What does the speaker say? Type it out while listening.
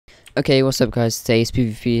Okay, what's up guys, today is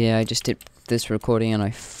PvP here. I just did this recording and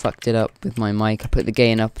I fucked it up with my mic. I put the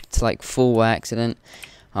gain up to like full by accident.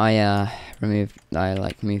 I moved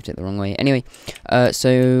it the wrong way. Anyway,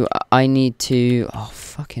 so I need to, oh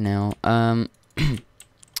fucking hell, I'm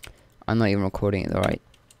not even recording it the right.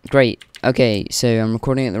 Great, okay, so I'm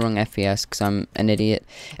recording it the wrong FPS because I'm an idiot.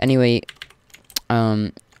 Anyway,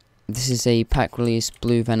 this is a pack release,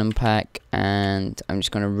 BlueVenom pack, and I'm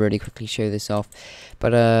just going to really quickly show this off.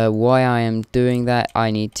 But why I am doing that, I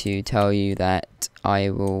need to tell you that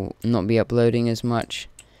I will not be uploading as much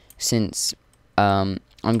since I'm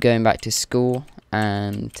going back to school,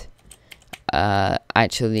 and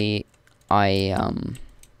actually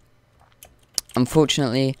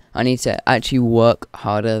unfortunately I need to actually work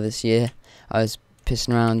harder this year. I was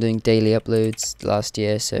pissing around doing daily uploads last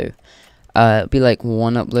year, so it'll be like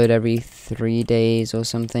one upload every 3 days or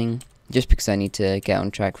something, just because I need to get on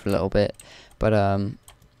track for a little bit. But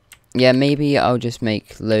yeah, maybe I'll just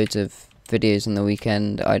make loads of videos on the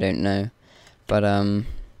weekend, I don't know. But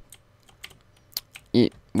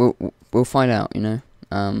we'll find out, you know.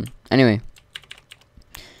 Anyway,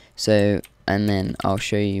 so, and then I'll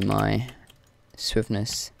show you my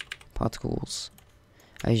swiftness particles.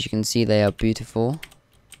 As you can see, they are beautiful.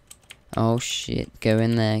 Oh shit, go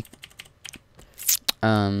in there.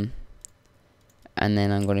 And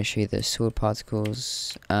then I'm going to show you the sword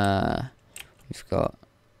particles. We've got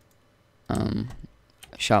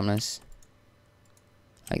sharpness,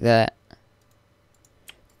 like that.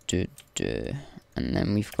 And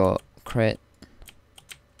then we've got crit.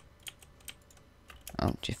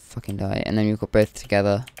 Oh, just fucking die. And then we've got both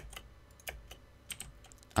together.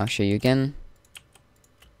 I'll show you again.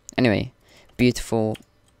 Anyway, beautiful,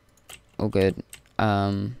 all good.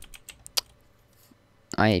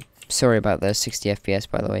 Sorry about the 60 FPS,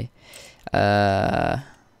 by the way.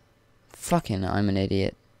 Fucking, I'm an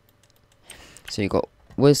idiot. So you got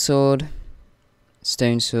wood sword,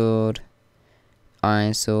 stone sword,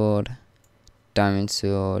 iron sword, diamond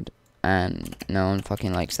sword, and no one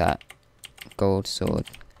fucking likes that, gold sword.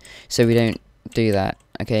 So we don't do that,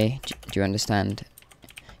 okay? Do you understand?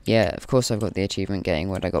 Yeah, of course I've got the achievement getting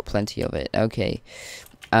wood. I got plenty of it. Okay.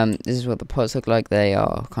 This is what the pots look like. They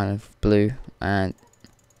are kind of blue, and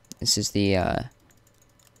this is the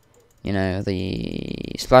you know,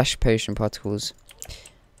 the splash potion particles.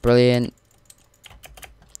 Brilliant.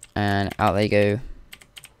 And out they go.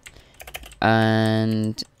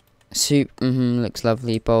 And soup, looks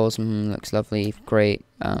lovely. Bowls, looks lovely. Great.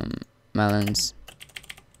 Melons.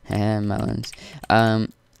 Melons.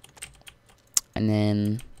 And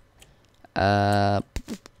then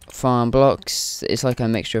farm blocks. It's like a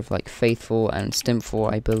mixture of like faithful and stimful,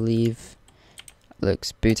 I believe.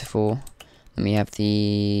 Looks beautiful. Then we have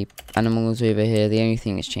the animals over here. The only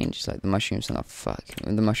thing that's changed is like the mushrooms. Oh fuck,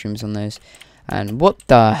 the mushrooms on those. And what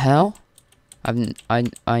the hell?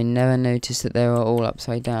 I never noticed that they were all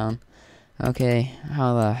upside down. Okay,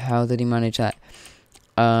 how the hell did he manage that?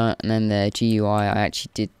 And then the GUI, I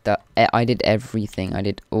actually did that. I did everything. I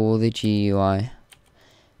did all the GUI,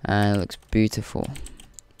 and it looks beautiful,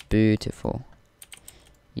 beautiful.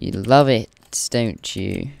 You love it, don't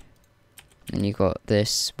you? And you got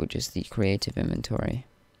this, which is the creative inventory.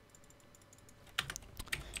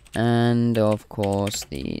 And of course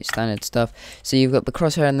the standard stuff. So you've got the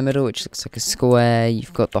crosshair in the middle, which looks like a square.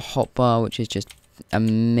 You've got the hotbar, which is just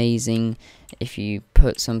amazing. If you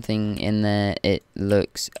put something in there, it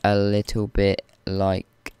looks a little bit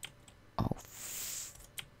like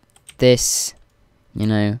this, you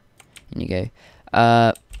know. And you go,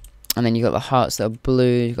 and then you got the hearts that are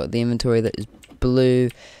blue. You've got the inventory that is blue.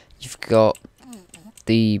 You've got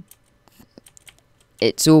the,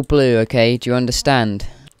 it's all blue, okay? Do you understand?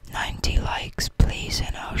 90 likes, please,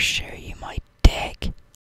 and I'll show you my